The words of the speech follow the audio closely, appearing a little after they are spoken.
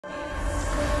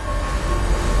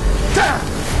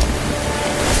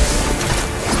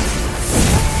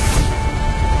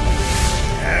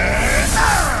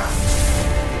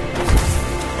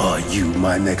Are you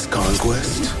my next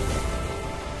conquest?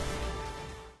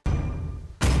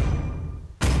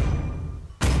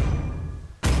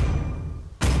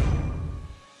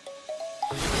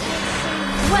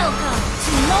 Welcome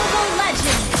to Mobile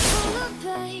Legends!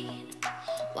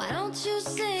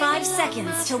 5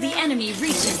 seconds till the enemy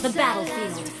reaches the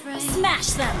battlefield.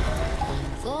 Smash them!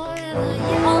 All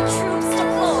troops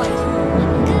deployed!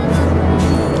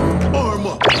 Arm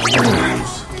up!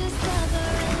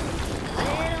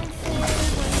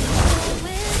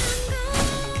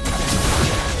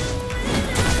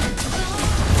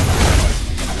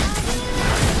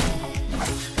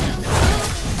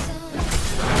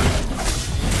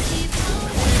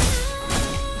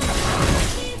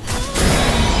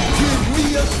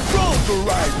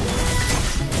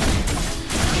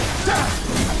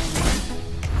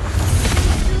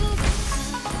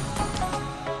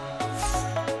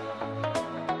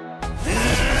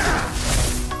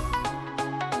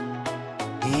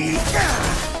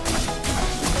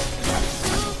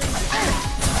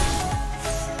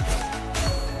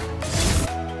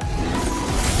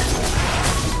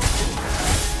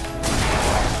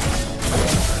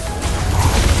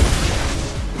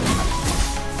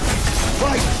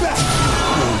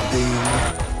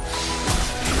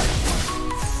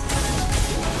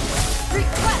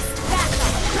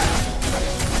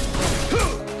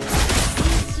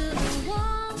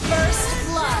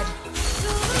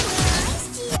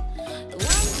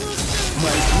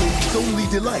 Only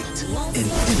delight in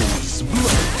enemy's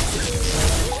blood.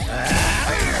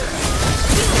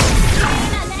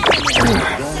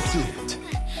 That's it.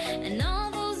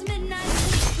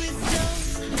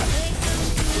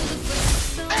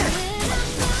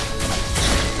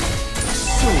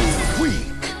 So weak.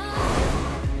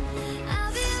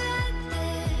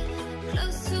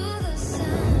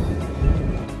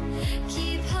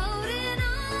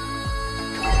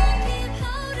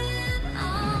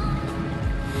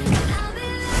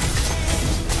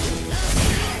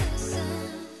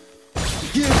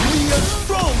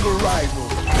 Rival.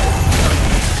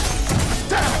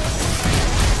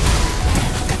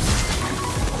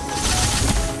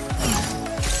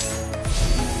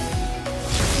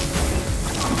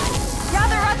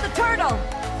 Gather up the turtle!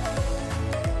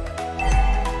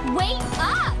 Wait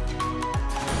up!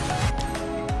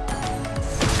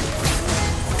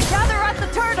 Gather up the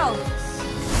turtle!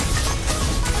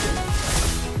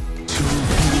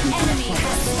 The enemy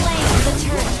has slain the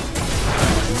turtle.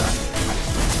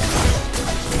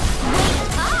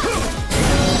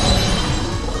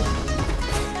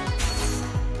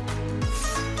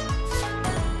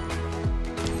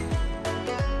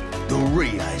 The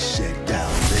ray I shed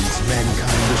down lends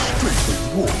mankind the strength of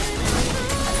war.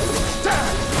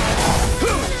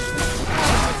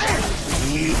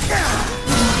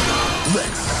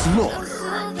 Let's slaughter.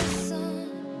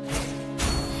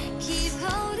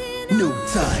 No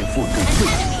time for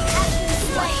debate.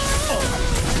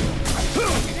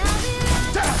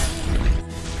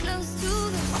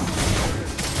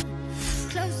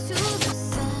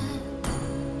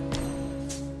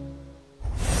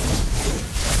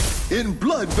 In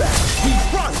bloodbath, we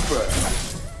prosper!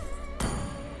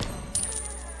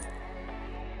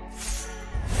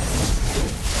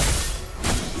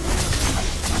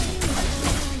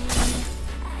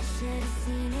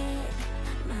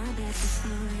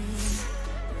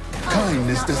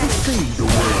 Kindness doesn't save the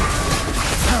world.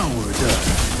 Power does.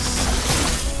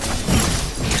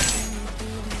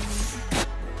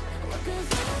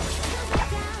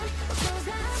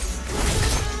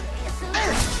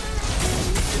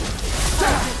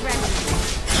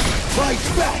 Fight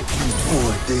back, you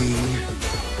poor thing!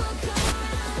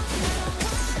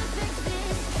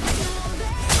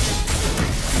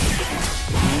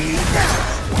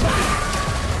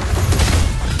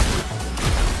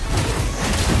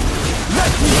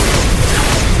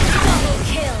 Double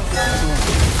kill!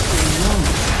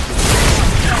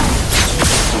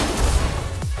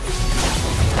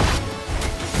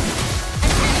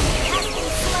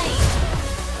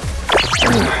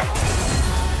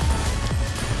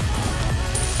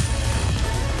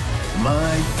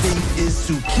 My fate is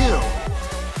to kill.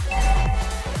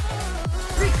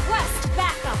 Request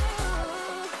backup.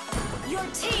 Your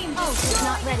team is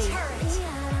not ready.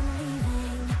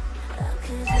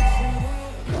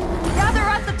 Gather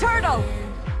up the turtle.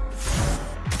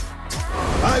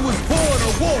 I was born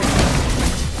a warrior.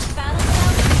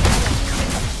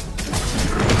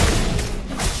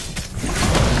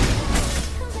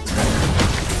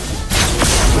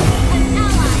 An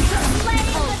ally has slain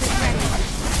the turtle.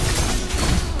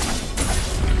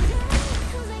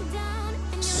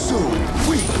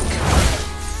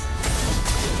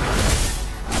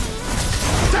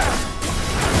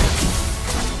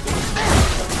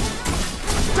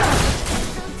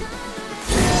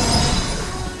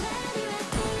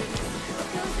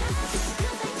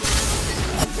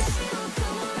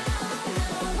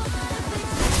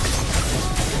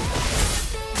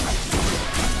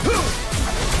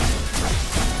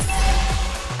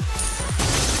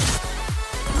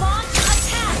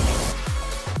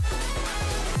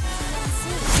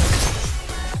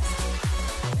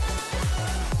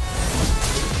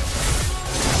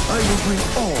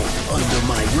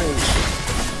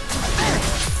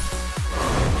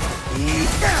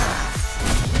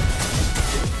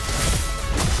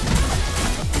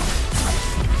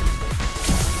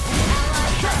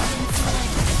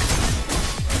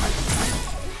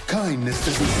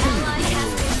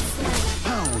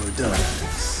 Power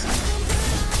does.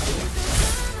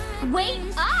 Wait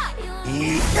up!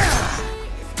 Yeah.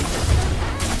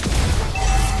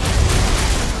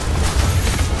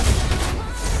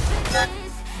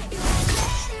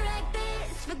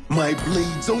 My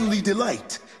blade's only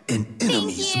delight an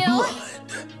enemy's blood.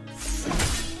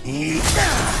 Yeah.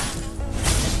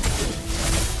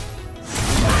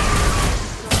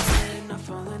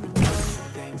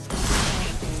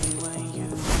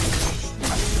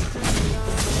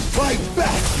 Fight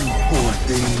back, you poor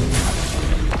thing.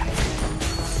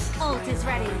 Ult is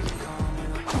ready.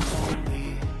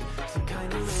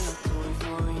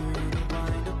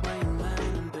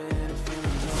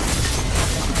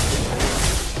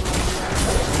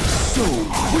 So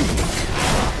weak.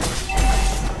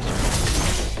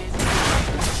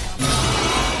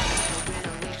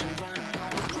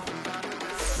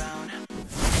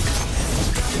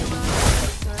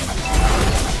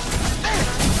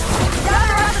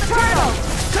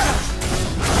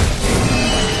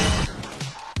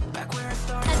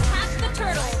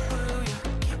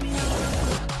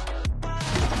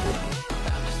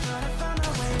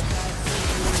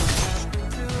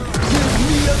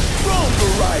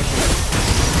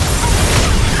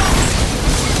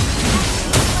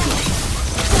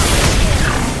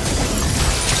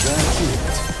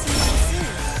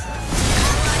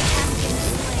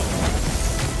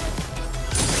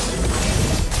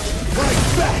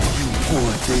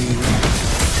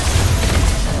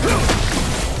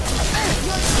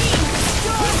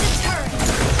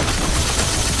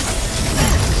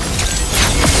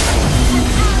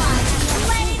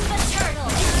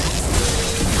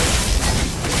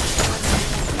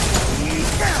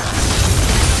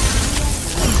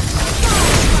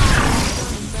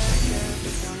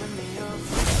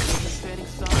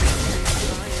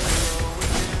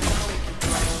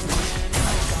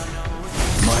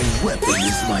 Weapon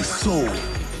is my soul. In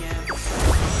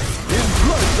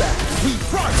bloodbath, we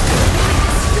prosper.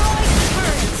 Destroy the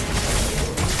turret.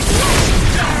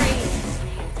 Legendary.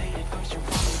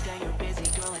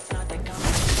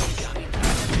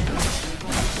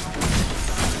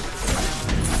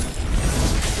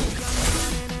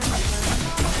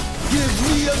 Give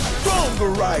me a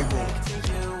stronger rival.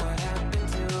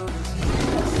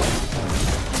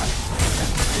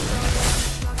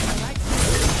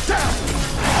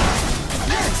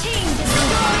 Team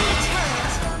destroy the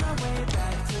turret.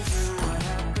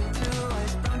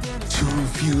 Too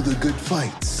few the good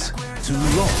fights. Too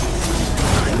long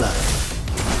my life.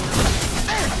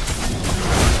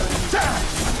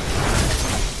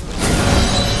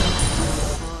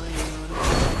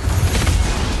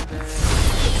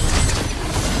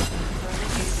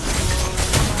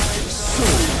 So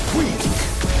weak.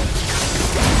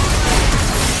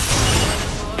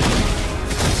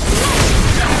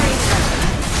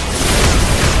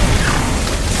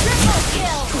 Triple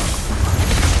kill.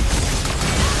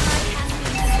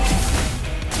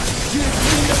 Give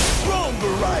me a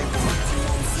stronger rival.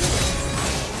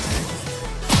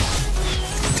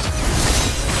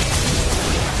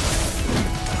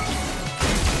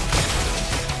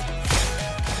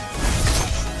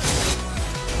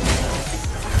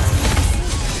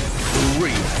 The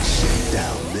rain I shed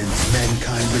down lends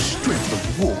mankind the strength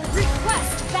of war.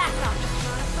 Request backup.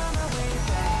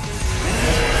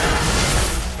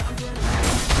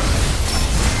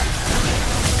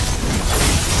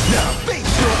 Now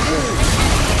face your own.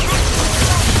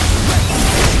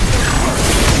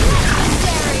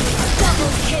 Legendary.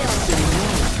 Double kill.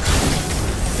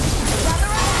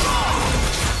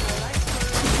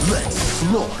 Let's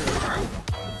slaughter.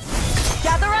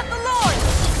 Gather up the Lord.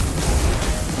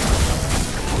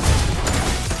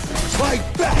 Fight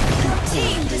back, you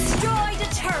Team destroyed a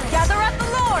turret. Gather up the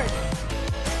Lord!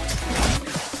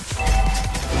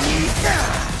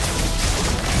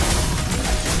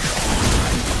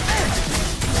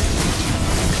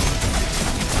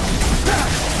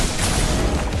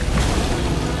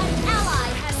 An ally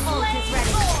has ult is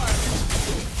ready.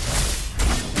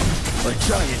 A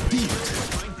giant beat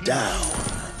down.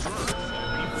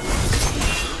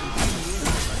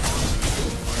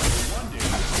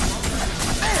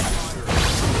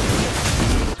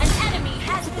 An enemy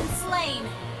has been slain.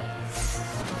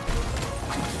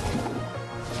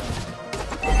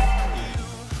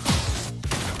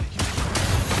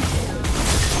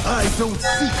 I don't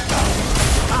seek power.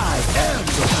 I am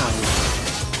the power.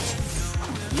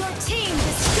 Your team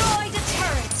destroyed a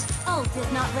turret. Ult is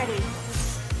not ready.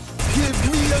 Give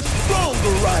me a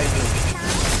stronger rival.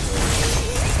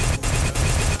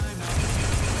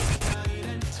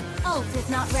 Ult is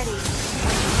not ready.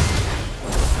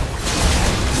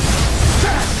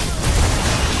 Ah!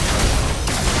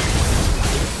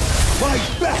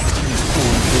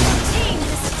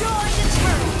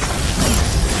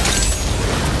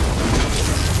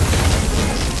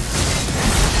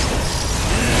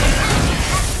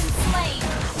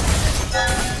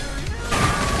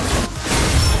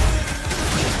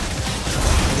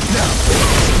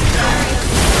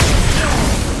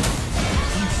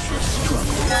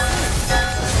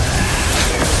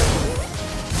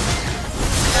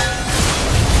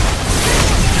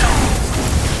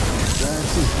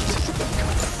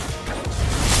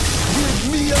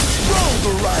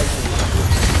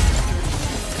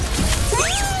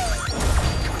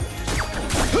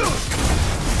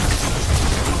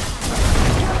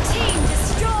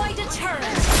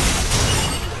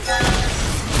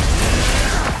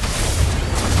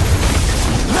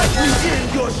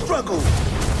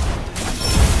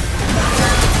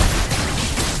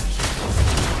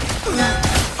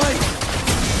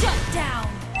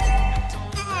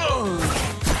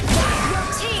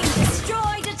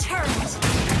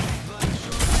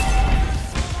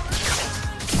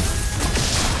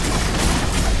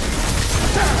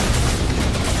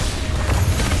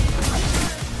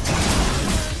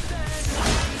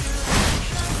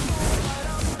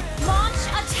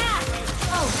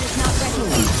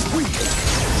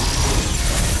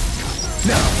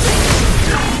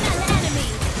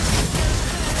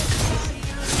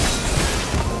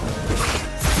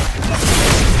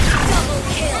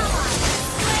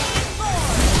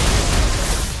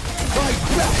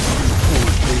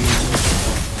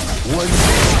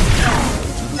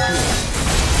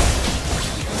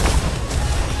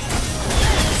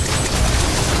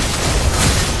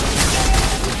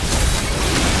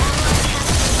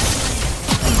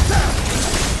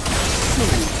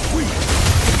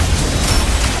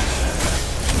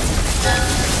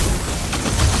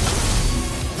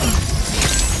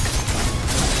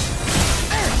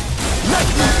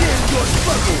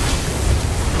 bubble.